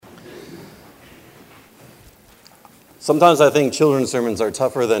Sometimes I think children's sermons are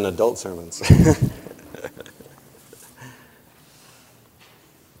tougher than adult sermons.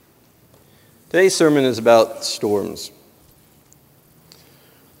 Today's sermon is about storms.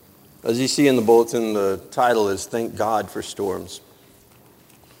 As you see in the bulletin, the title is Thank God for Storms.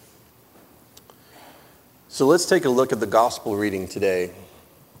 So let's take a look at the gospel reading today.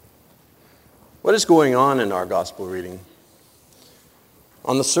 What is going on in our gospel reading?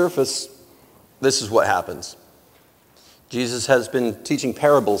 On the surface, this is what happens. Jesus has been teaching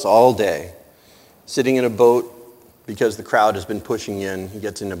parables all day, sitting in a boat because the crowd has been pushing in. He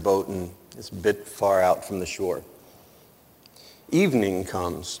gets in a boat and it's a bit far out from the shore. Evening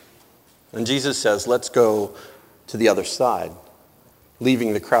comes, and Jesus says, let's go to the other side,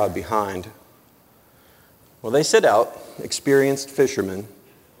 leaving the crowd behind. Well, they set out, experienced fishermen,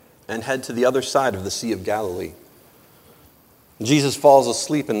 and head to the other side of the Sea of Galilee. Jesus falls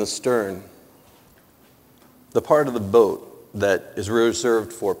asleep in the stern, the part of the boat that is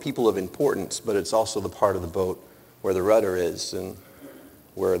reserved for people of importance, but it's also the part of the boat where the rudder is and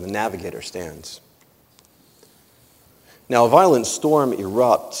where the navigator stands. Now, a violent storm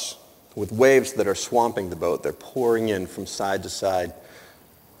erupts with waves that are swamping the boat. They're pouring in from side to side,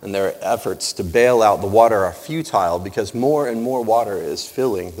 and their efforts to bail out the water are futile because more and more water is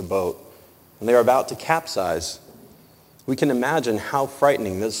filling the boat, and they're about to capsize. We can imagine how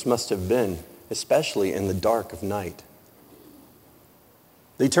frightening this must have been, especially in the dark of night.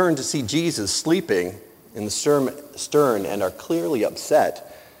 They turn to see Jesus sleeping in the stern and are clearly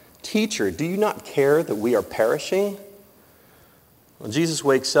upset. "Teacher, do you not care that we are perishing?" Well, Jesus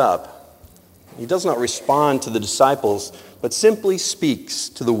wakes up. He does not respond to the disciples, but simply speaks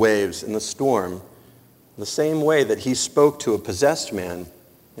to the waves and the storm, the same way that he spoke to a possessed man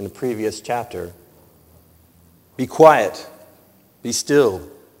in the previous chapter. "Be quiet, be still."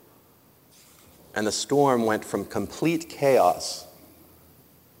 And the storm went from complete chaos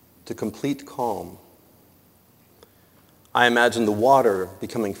to complete calm. I imagine the water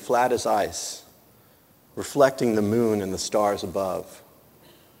becoming flat as ice, reflecting the moon and the stars above.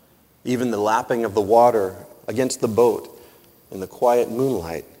 Even the lapping of the water against the boat in the quiet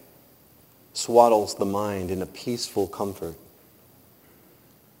moonlight swaddles the mind in a peaceful comfort.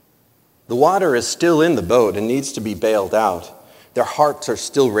 The water is still in the boat and needs to be bailed out. Their hearts are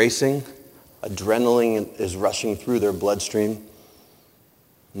still racing. Adrenaline is rushing through their bloodstream.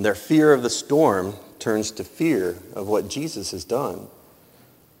 And their fear of the storm turns to fear of what Jesus has done.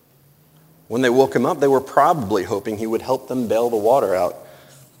 When they woke him up, they were probably hoping he would help them bail the water out.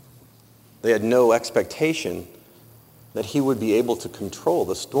 They had no expectation that he would be able to control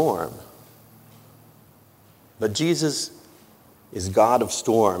the storm. But Jesus is God of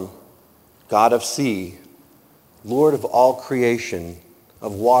storm, God of sea, Lord of all creation,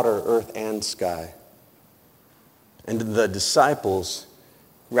 of water, earth, and sky. And the disciples,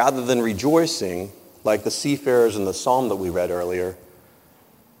 rather than rejoicing, like the seafarers in the psalm that we read earlier,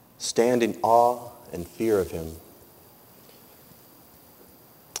 stand in awe and fear of him.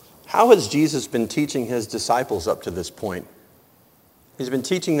 How has Jesus been teaching his disciples up to this point? He's been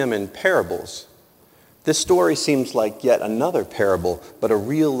teaching them in parables. This story seems like yet another parable, but a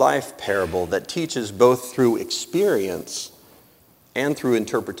real-life parable that teaches both through experience and through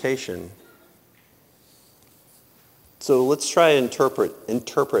interpretation. So let's try and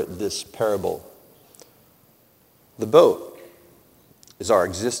interpret this parable. The boat is our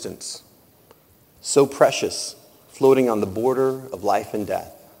existence, so precious, floating on the border of life and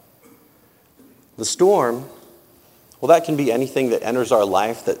death. The storm, well, that can be anything that enters our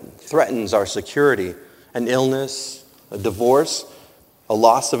life that threatens our security. An illness, a divorce, a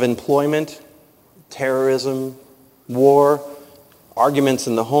loss of employment, terrorism, war, arguments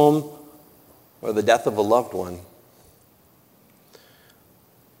in the home, or the death of a loved one.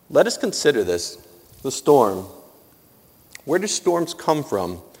 Let us consider this, the storm. Where do storms come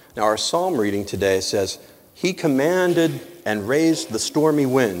from? Now, our psalm reading today says, "He commanded and raised the stormy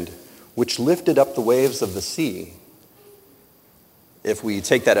wind, which lifted up the waves of the sea." If we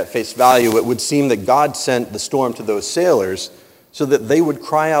take that at face value, it would seem that God sent the storm to those sailors so that they would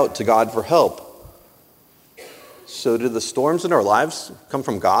cry out to God for help. So do the storms in our lives come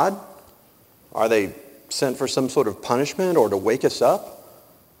from God? Are they sent for some sort of punishment or to wake us up?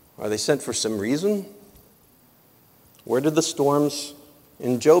 Are they sent for some reason? Where did the storms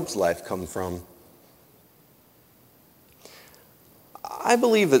in Job's life come from? I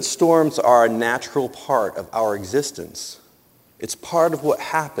believe that storms are a natural part of our existence. It's part of what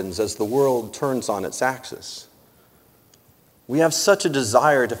happens as the world turns on its axis. We have such a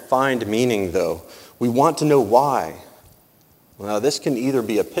desire to find meaning, though. We want to know why. Well, this can either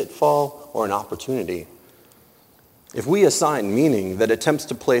be a pitfall or an opportunity. If we assign meaning that attempts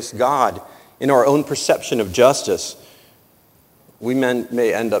to place God in our own perception of justice, we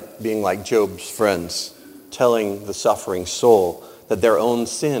may end up being like Job's friends, telling the suffering soul that their own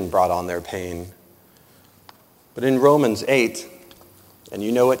sin brought on their pain. But in Romans 8, and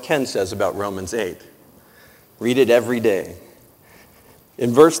you know what Ken says about Romans 8, read it every day.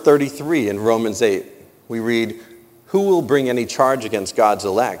 In verse 33 in Romans 8, we read, "Who will bring any charge against God's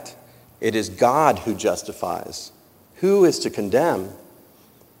elect? It is God who justifies. Who is to condemn?"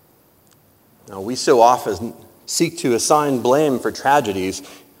 Now, we so often seek to assign blame for tragedies,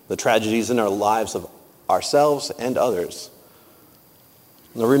 the tragedies in our lives of ourselves and others.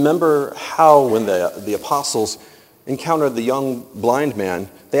 Now, remember how when the apostles encountered the young blind man,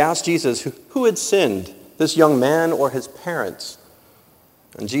 they asked Jesus, who had sinned, this young man or his parents?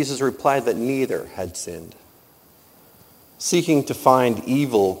 And Jesus replied that neither had sinned. Seeking to find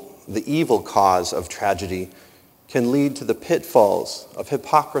the evil cause of tragedy can lead to the pitfalls of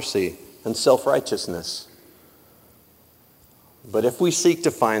hypocrisy and self-righteousness. But if we seek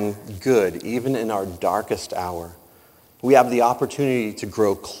to find good even in our darkest hour, we have the opportunity to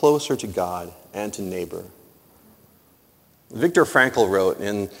grow closer to God and to neighbor. Viktor Frankl wrote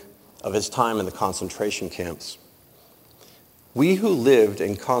of his time in the concentration camps, "We who lived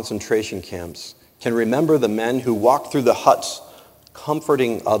in concentration camps can remember the men who walked through the huts,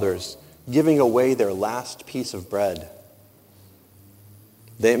 comforting others, giving away their last piece of bread.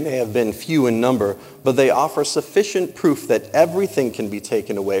 They may have been few in number, but they offer sufficient proof that everything can be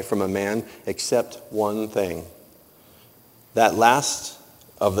taken away from a man except one thing. That last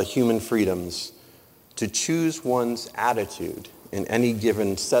of the human freedoms, to choose one's attitude in any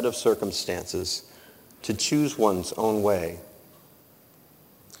given set of circumstances, to choose one's own way."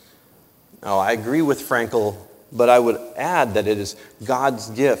 Now, I agree with Frankl, but I would add that it is God's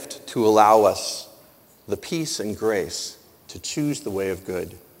gift to allow us the peace and grace to choose the way of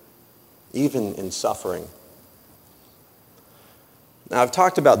good, even in suffering. Now, I've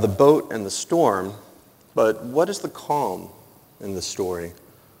talked about the boat and the storm, but what is the calm in the story?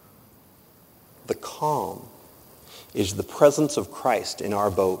 The calm is the presence of Christ in our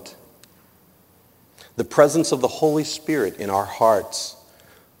boat, the presence of the Holy Spirit in our hearts.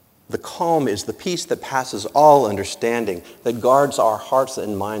 The calm is the peace that passes all understanding, that guards our hearts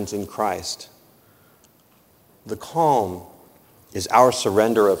and minds in Christ. The calm is our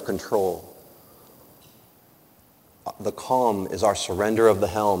surrender of control. The calm is our surrender of the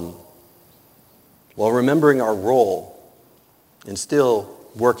helm, while remembering our role and still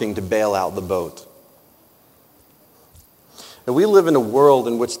working to bail out the boat. And we live in a world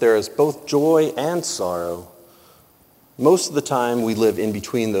in which there is both joy and sorrow. Most of the time, we live in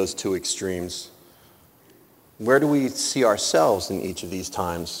between those two extremes. Where do we see ourselves in each of these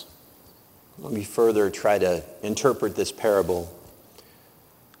times? Let me further try to interpret this parable.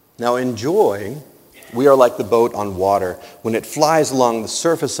 Now, in joy, we are like the boat on water when it flies along the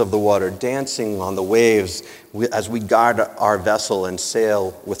surface of the water, dancing on the waves as we guard our vessel and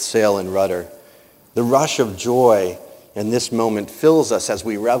sail with sail and rudder. The rush of joy in this moment fills us as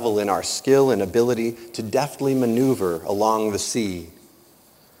we revel in our skill and ability to deftly maneuver along the sea.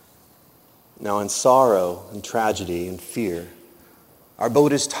 Now, in sorrow and tragedy and fear, our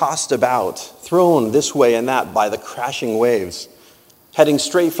boat is tossed about, thrown this way and that by the crashing waves, heading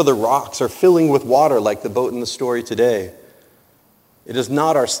straight for the rocks or filling with water like the boat in the story today. It is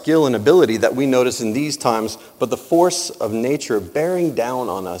not our skill and ability that we notice in these times, but the force of nature bearing down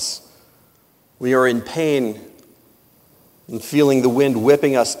on us. We are in pain and feeling the wind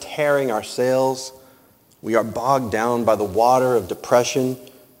whipping us, tearing our sails. We are bogged down by the water of depression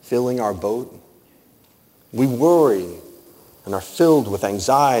filling our boat. We worry and are filled with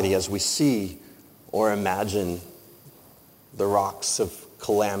anxiety as we see or imagine the rocks of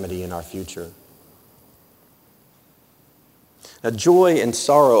calamity in our future. Now, joy and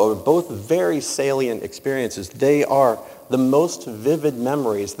sorrow are both very salient experiences. They are the most vivid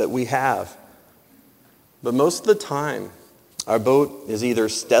memories that we have. But most of the time, our boat is either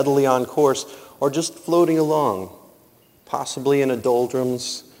steadily on course or just floating along, possibly in a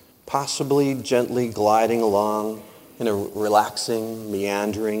doldrums, possibly gently gliding along in a relaxing,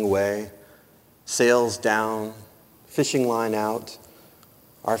 meandering way, sails down, fishing line out,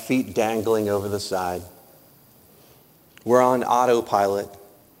 our feet dangling over the side. We're on autopilot,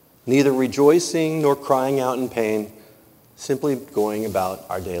 neither rejoicing nor crying out in pain, simply going about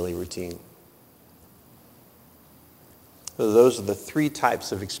our daily routine. So those are the three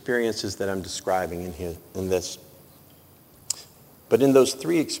types of experiences that I'm describing in this. But in those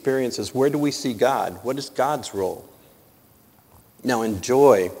three experiences, where do we see God? What is God's role? Now, in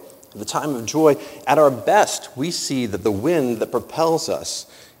joy, the time of joy, at our best, we see that the wind that propels us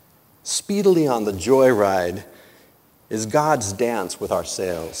speedily on the joyride is God's dance with our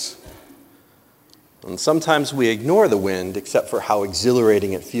sails. And sometimes we ignore the wind, except for how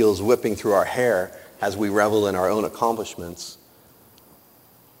exhilarating it feels whipping through our hair as we revel in our own accomplishments.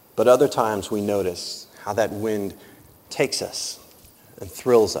 But other times we notice how that wind takes us and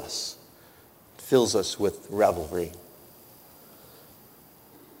thrills us, fills us with revelry.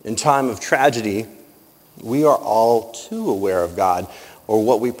 In time of tragedy, we are all too aware of God, or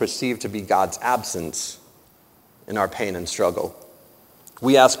what we perceive to be God's absence in our pain and struggle.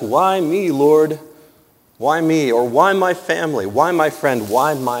 We ask, why me, Lord? Why me? Or why my family? Why my friend?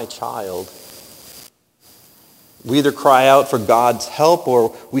 Why my child? We either cry out for God's help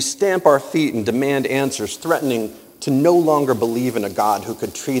or we stamp our feet and demand answers, threatening to no longer believe in a God who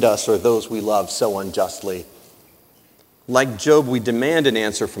could treat us or those we love so unjustly. Like Job, we demand an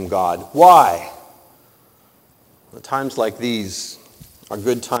answer from God. Why? At times like these are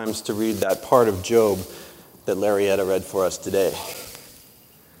good times to read that part of Job that Larietta read for us today.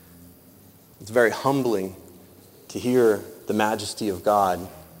 It's very humbling to hear the majesty of God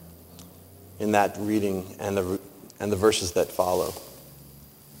in that reading and the verses that follow.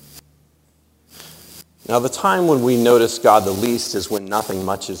 Now, the time when we notice God the least is when nothing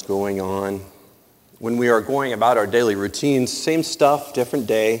much is going on. When we are going about our daily routines, same stuff, different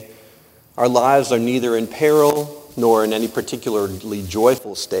day. Our lives are neither in peril nor in any particularly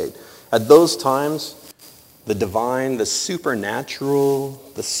joyful state. At those times, the divine, the supernatural,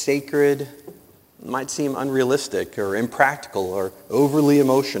 the sacred might seem unrealistic or impractical or overly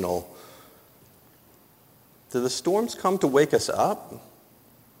emotional. Do the storms come to wake us up?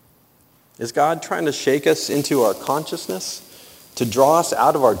 Is God trying to shake us into our consciousness, to draw us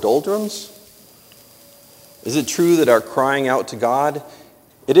out of our doldrums? Is it true that our crying out to God,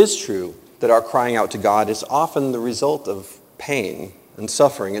 it is true that our crying out to God is often the result of pain and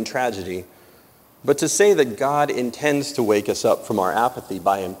suffering and tragedy. But to say that God intends to wake us up from our apathy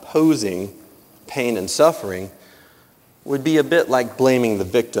by imposing pain and suffering would be a bit like blaming the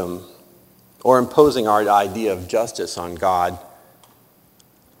victim or imposing our idea of justice on God.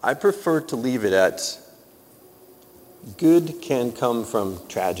 I prefer to leave it at good can come from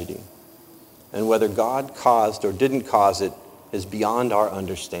tragedy, and whether God caused or didn't cause it is beyond our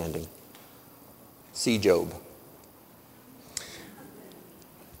understanding. See Job.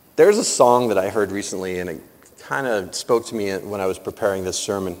 There's a song that I heard recently, and it kind of spoke to me when I was preparing this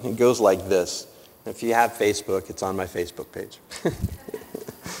sermon. It goes like this. If you have Facebook, it's on my Facebook page.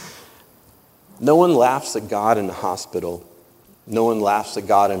 No one laughs at God in a hospital. No one laughs at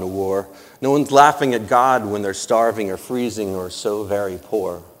God in a war. No one's laughing at God when they're starving or freezing or so very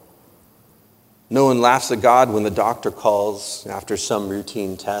poor. No one laughs at God when the doctor calls after some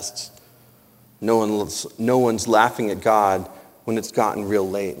routine tests. No one's laughing at God when it's gotten real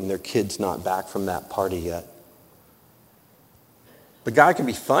late and their kid's not back from that party yet. But God can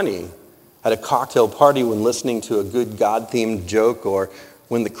be funny at a cocktail party when listening to a good God-themed joke, or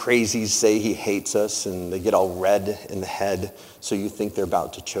when the crazies say he hates us and they get all red in the head so you think they're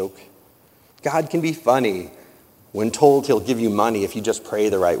about to choke. God can be funny when told he'll give you money if you just pray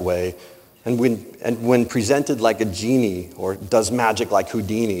the right way, and when presented like a genie, or does magic like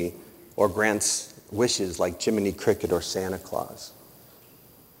Houdini, or grants wishes like Jiminy Cricket or Santa Claus.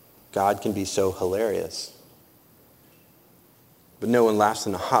 God can be so hilarious. But no one laughs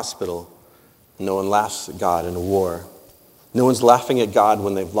in a hospital. No one laughs at God in a war. No one's laughing at God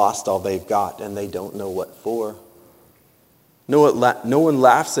when they've lost all they've got and they don't know what for. No one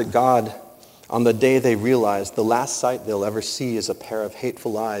laughs at God on the day they realize the last sight they'll ever see is a pair of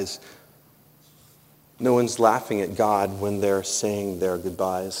hateful eyes. No one's laughing at God when they're saying their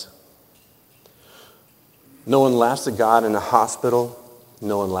goodbyes. No one laughs at God in a hospital.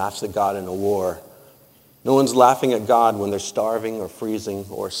 No one laughs at God in a war. No one's laughing at God when they're starving or freezing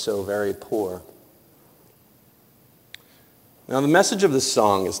or so very poor. Now, the message of this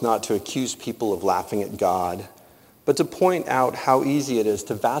song is not to accuse people of laughing at God, but to point out how easy it is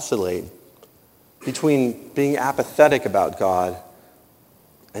to vacillate between being apathetic about God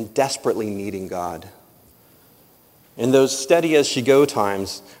and desperately needing God. In those steady-as-she-go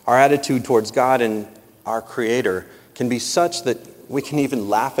times, our attitude towards God and our Creator can be such that we can even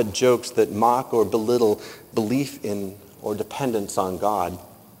laugh at jokes that mock or belittle belief in or dependence on God.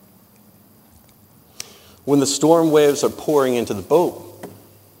 When the storm waves are pouring into the boat,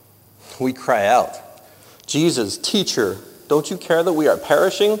 we cry out, "Jesus, teacher, don't you care that we are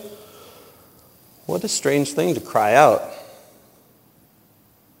perishing?" What a strange thing to cry out.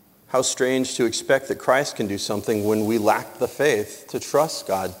 How strange to expect that Christ can do something when we lack the faith to trust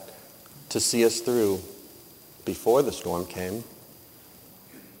God to see us through before the storm came.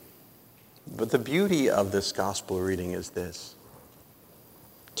 But the beauty of this gospel reading is this.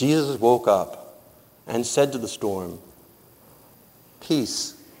 Jesus woke up and said to the storm,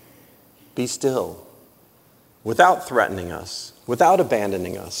 "Peace, be still," without threatening us, without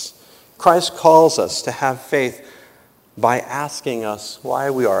abandoning us. Christ calls us to have faith by asking us why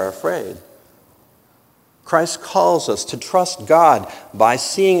we are afraid. Christ calls us to trust God by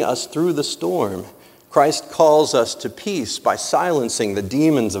seeing us through the storm. Christ calls us to peace by silencing the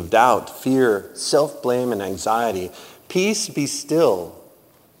demons of doubt, fear, self-blame, and anxiety. Peace, be still.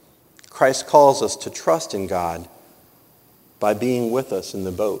 Christ calls us to trust in God by being with us in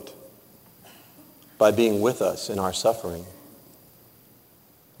the boat, by being with us in our suffering.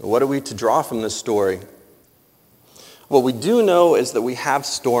 What are we to draw from this story? What we do know is that we have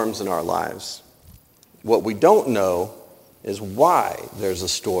storms in our lives. What we don't know is why there's a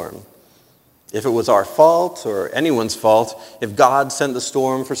storm. If it was our fault or anyone's fault, if God sent the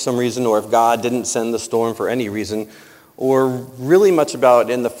storm for some reason, or if God didn't send the storm for any reason, or really much about,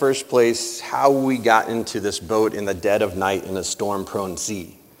 in the first place, how we got into this boat in the dead of night in a storm-prone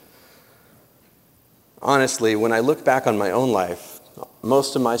sea. Honestly, when I look back on my own life,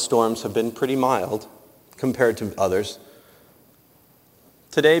 most of my storms have been pretty mild compared to others.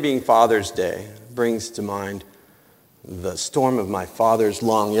 Today being Father's Day brings to mind the storm of my father's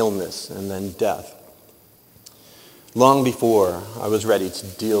long illness and then death. Long before I was ready to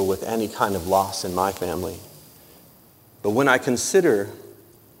deal with any kind of loss in my family. But when I consider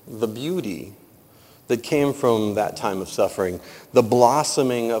the beauty that came from that time of suffering, the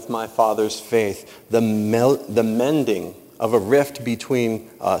blossoming of my father's faith, the mending of a rift between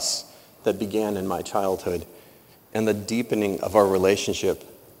us that began in my childhood, and the deepening of our relationship,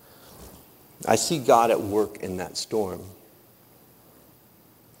 I see God at work in that storm.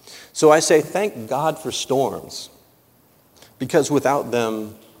 So I say thank God for storms, because without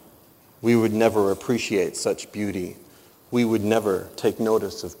them, we would never appreciate such beauty. We would never take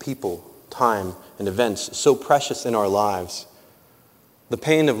notice of people, time, and events so precious in our lives. The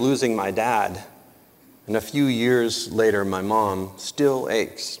pain of losing my dad, and a few years later my mom, still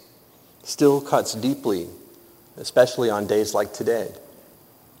aches, still cuts deeply, especially on days like today.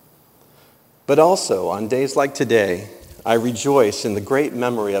 But also, on days like today, I rejoice in the great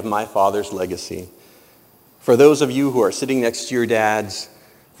memory of my father's legacy. For those of you who are sitting next to your dads,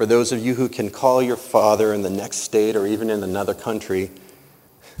 for those of you who can call your father in the next state or even in another country,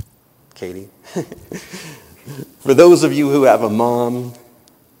 Katie. For those of you who have a mom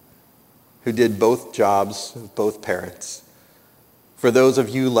who did both jobs, both parents. For those of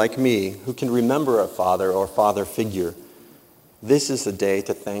you like me who can remember a father or father figure, this is a day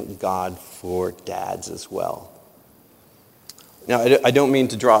to thank God for dads as well. Now, I don't mean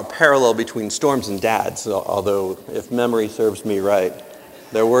to draw a parallel between storms and dads, although if memory serves me right,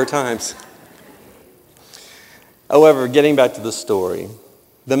 there were times. However, getting back to the story,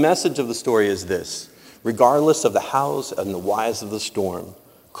 the message of the story is this. Regardless of the hows and the whys of the storm,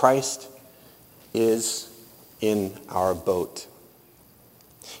 Christ is in our boat.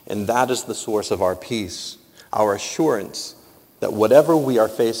 And that is the source of our peace, our assurance that whatever we are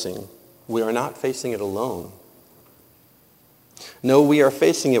facing, we are not facing it alone. No, we are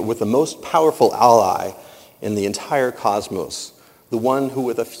facing it with the most powerful ally in the entire cosmos, the one who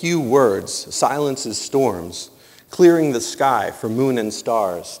with a few words silences storms, clearing the sky for moon and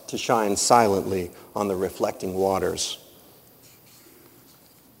stars to shine silently on the reflecting waters.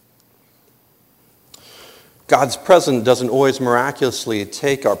 God's presence doesn't always miraculously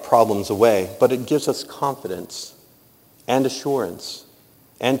take our problems away, but it gives us confidence and assurance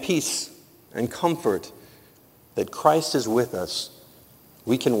and peace and comfort that Christ is with us.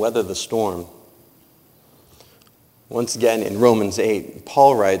 We can weather the storm. Once again, in Romans 8,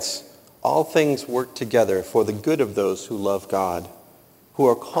 Paul writes, "All things work together for the good of those who love God, who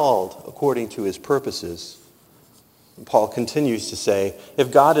are called according to his purposes." And Paul continues to say,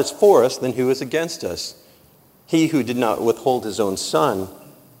 "If God is for us, then who is against us? He who did not withhold his own son,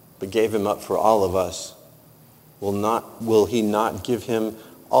 but gave him up for all of us, will he not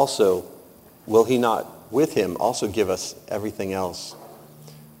with him also give us everything else?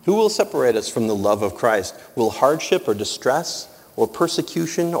 Who will separate us from the love of Christ? Will hardship or distress or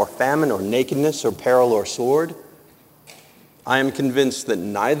persecution or famine or nakedness or peril or sword? I am convinced that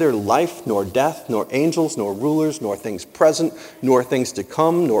neither life nor death, nor angels, nor rulers, nor things present, nor things to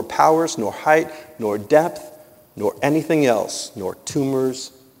come, nor powers, nor height, nor depth, nor anything else, nor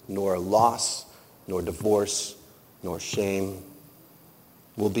tumors, nor loss, nor divorce, nor shame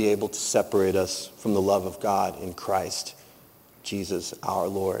will be able to separate us from the love of God in Christ Jesus our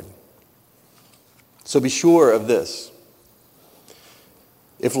Lord." So be sure of this.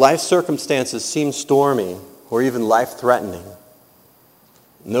 If life's circumstances seem stormy or even life-threatening,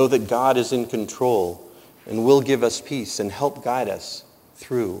 know that God is in control and will give us peace and help guide us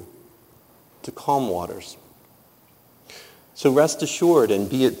through to calm waters. So rest assured and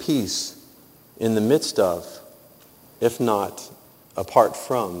be at peace in the midst of, if not apart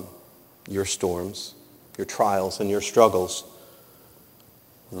from, your storms, your trials, and your struggles.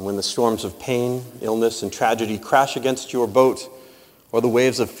 And when the storms of pain, illness, and tragedy crash against your boat, or the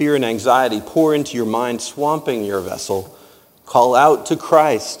waves of fear and anxiety pour into your mind, swamping your vessel, call out to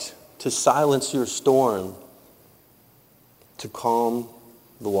Christ to silence your storm, to calm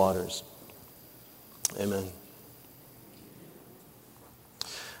the waters. Amen.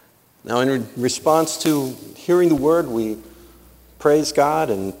 Now, in response to hearing the word, we praise God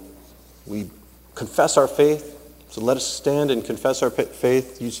and we confess our faith. So let us stand and confess our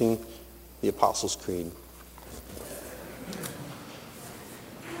faith using the Apostles' Creed.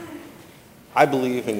 I believe in